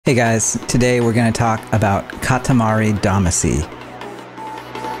Hey guys, today we're going to talk about Katamari Damacy.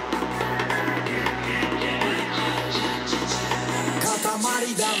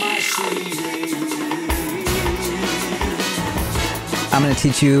 I'm going to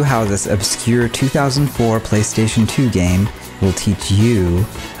teach you how this obscure 2004 PlayStation 2 game will teach you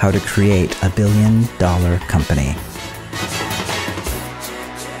how to create a billion-dollar company.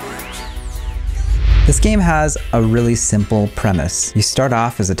 This game has a really simple premise. You start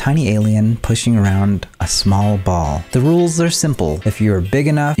off as a tiny alien pushing around a small ball. The rules are simple. If you're big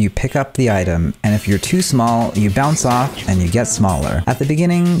enough, you pick up the item, and if you're too small, you bounce off and you get smaller. At the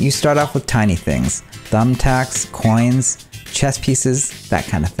beginning, you start off with tiny things. Thumbtacks, coins, chess pieces, that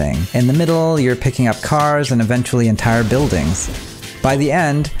kind of thing. In the middle, you're picking up cars and eventually entire buildings. By the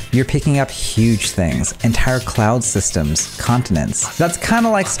end, you're picking up huge things, entire cloud systems, continents. That's kind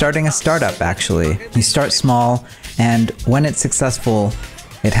of like starting a startup, actually. You start small, and when it's successful,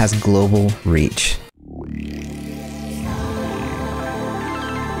 it has global reach.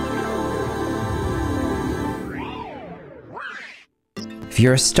 If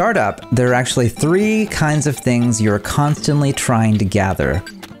you're a startup, there are actually three kinds of things you're constantly trying to gather: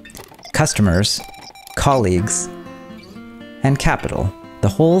 customers, colleagues, and capital. The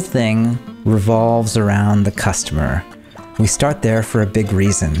whole thing revolves around the customer. We start there for a big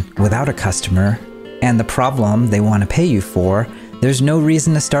reason. Without a customer and the problem they want to pay you for, there's no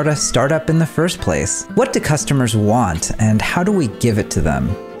reason to start a startup in the first place. What do customers want, and how do we give it to them?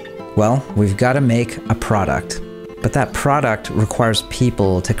 Well, we've got to make a product. But that product requires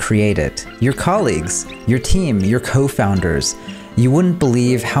people to create it. Your colleagues, your team, your co-founders. You wouldn't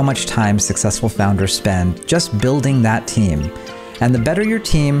believe how much time successful founders spend just building that team. And the better your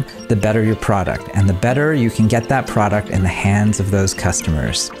team, the better your product, and the better you can get that product in the hands of those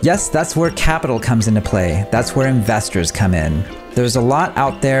customers. Yes, that's where capital comes into play. That's where investors come in. There's a lot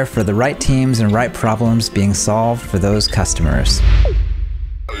out there for the right teams and right problems being solved for those customers.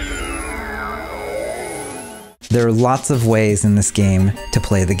 There are lots of ways in this game to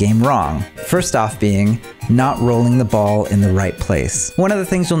play the game wrong. First off being not rolling the ball in the right place. One of the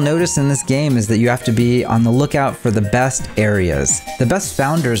things you'll notice in this game is that you have to be on the lookout for the best areas. The best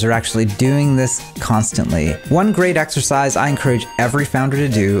founders are actually doing this constantly. One great exercise I encourage every founder to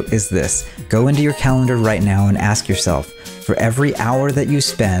do is this. Go into your calendar right now and ask yourself, for every hour that you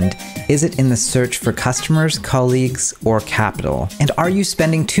spend, is it in the search for customers, colleagues, or capital? And are you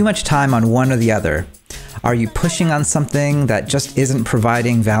spending too much time on one or the other? Are you pushing on something that just isn't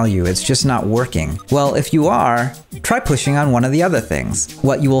providing value? It's just not working. Well, if you are, try pushing on one of the other things.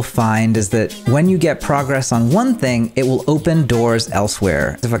 What you will find is that when you get progress on one thing, it will open doors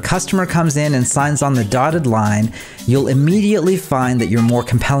elsewhere. If a customer comes in and signs on the dotted line, you'll immediately find that you're more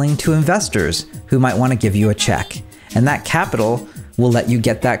compelling to investors who might want to give you a check. And that capital will let you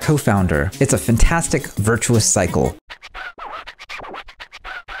get that co-founder. It's a fantastic virtuous cycle.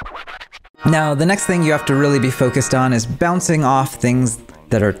 Now, the next thing you have to really be focused on is bouncing off things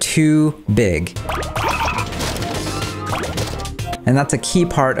that are too big. And that's a key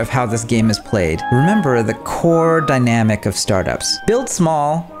part of how this game is played. Remember the core dynamic of startups. Build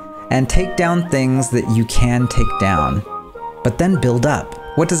small and take down things that you can take down, but then build up.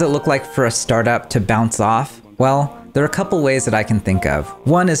 What does it look like for a startup to bounce off? Well, there are a couple ways that I can think of.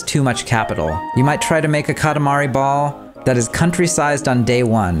 One is too much capital. You might try to make a Katamari ball that is country-sized on day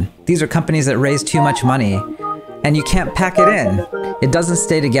one. These are companies that raise too much money, and you can't pack it in. It doesn't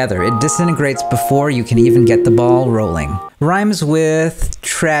stay together. It disintegrates before you can even get the ball rolling. Rhymes with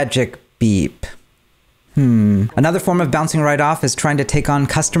tragic beep. Another form of bouncing right off is trying to take on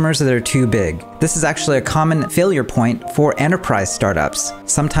customers that are too big. This is actually a common failure point for enterprise startups.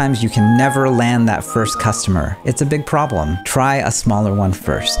 Sometimes you can never land that first customer. It's a big problem. Try a smaller one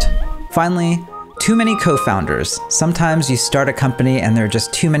first. Finally, too many co-founders. Sometimes you start a company and there are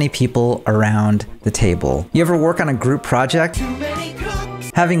just too many people around the table. You ever work on a group project?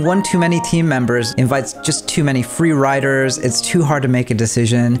 Having one too many team members invites just too many free riders, it's too hard to make a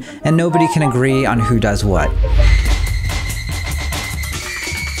decision, and nobody can agree on who does what.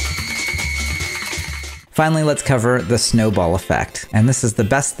 Finally, let's cover the snowball effect. And this is the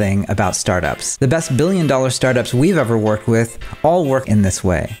best thing about startups. The best billion-dollar startups we've ever worked with all work in this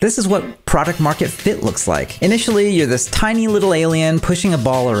way. This is what product market fit looks like. Initially, you're this tiny little alien pushing a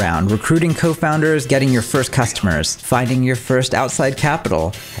ball around, recruiting co-founders, getting your first customers, finding your first outside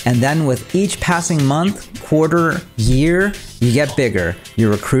capital. And then with each passing month, quarter, year, you get bigger.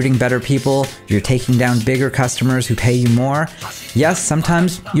 You're recruiting better people, you're taking down bigger customers who pay you more. Yes,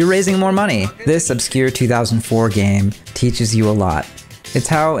 sometimes you're raising more money. This obscure 2004 game teaches you a lot. It's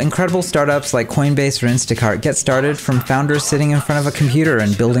how incredible startups like Coinbase or Instacart get started from founders sitting in front of a computer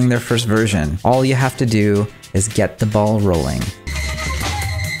and building their first version. All you have to do is get the ball rolling.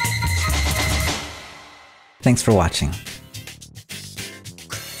 Thanks for watching.